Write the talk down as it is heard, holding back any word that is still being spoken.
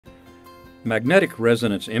Magnetic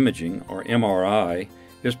resonance imaging, or MRI,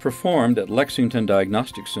 is performed at Lexington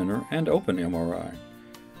Diagnostic Center and Open MRI.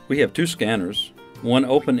 We have two scanners, one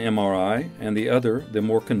Open MRI and the other the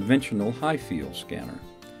more conventional high-field scanner.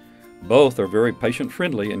 Both are very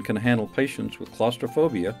patient-friendly and can handle patients with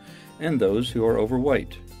claustrophobia and those who are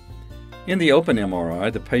overweight. In the Open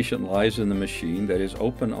MRI, the patient lies in the machine that is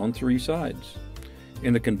open on three sides.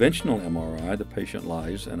 In the conventional MRI, the patient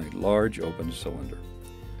lies in a large open cylinder.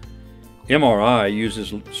 MRI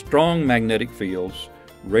uses strong magnetic fields,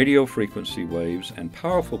 radio frequency waves, and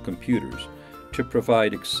powerful computers to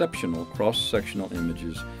provide exceptional cross-sectional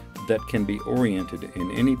images that can be oriented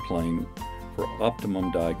in any plane for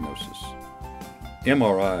optimum diagnosis.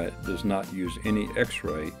 MRI does not use any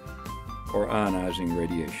X-ray or ionizing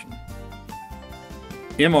radiation.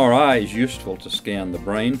 MRI is useful to scan the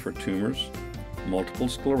brain for tumors, multiple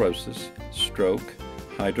sclerosis, stroke,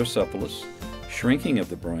 hydrocephalus, shrinking of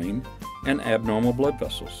the brain, and abnormal blood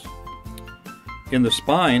vessels. In the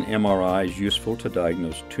spine, MRI is useful to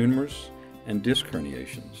diagnose tumors and disc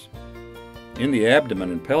herniations. In the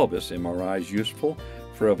abdomen and pelvis, MRI is useful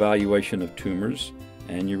for evaluation of tumors,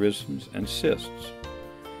 aneurysms, and cysts.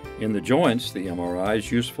 In the joints, the MRI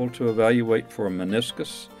is useful to evaluate for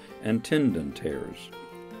meniscus and tendon tears.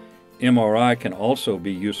 MRI can also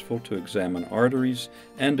be useful to examine arteries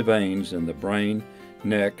and veins in the brain,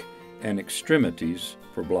 neck, and extremities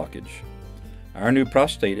for blockage. Our new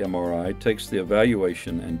prostate MRI takes the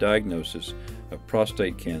evaluation and diagnosis of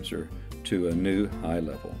prostate cancer to a new high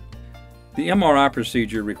level. The MRI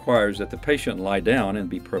procedure requires that the patient lie down and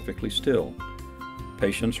be perfectly still.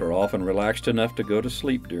 Patients are often relaxed enough to go to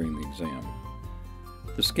sleep during the exam.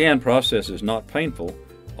 The scan process is not painful,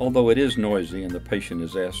 although it is noisy and the patient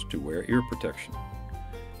is asked to wear ear protection.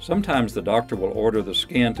 Sometimes the doctor will order the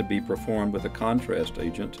scan to be performed with a contrast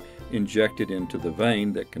agent injected into the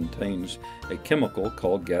vein that contains a chemical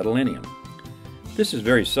called gadolinium. This is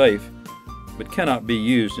very safe, but cannot be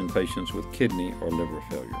used in patients with kidney or liver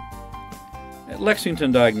failure. At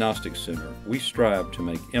Lexington Diagnostic Center, we strive to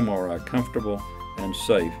make MRI comfortable and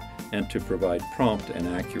safe and to provide prompt and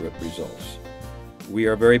accurate results. We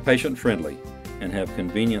are very patient-friendly and have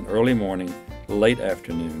convenient early morning, late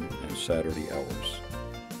afternoon, and Saturday hours.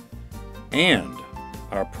 And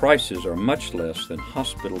our prices are much less than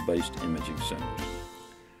hospital-based imaging centers.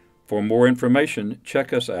 For more information,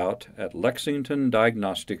 check us out at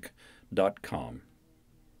lexingtondiagnostic.com.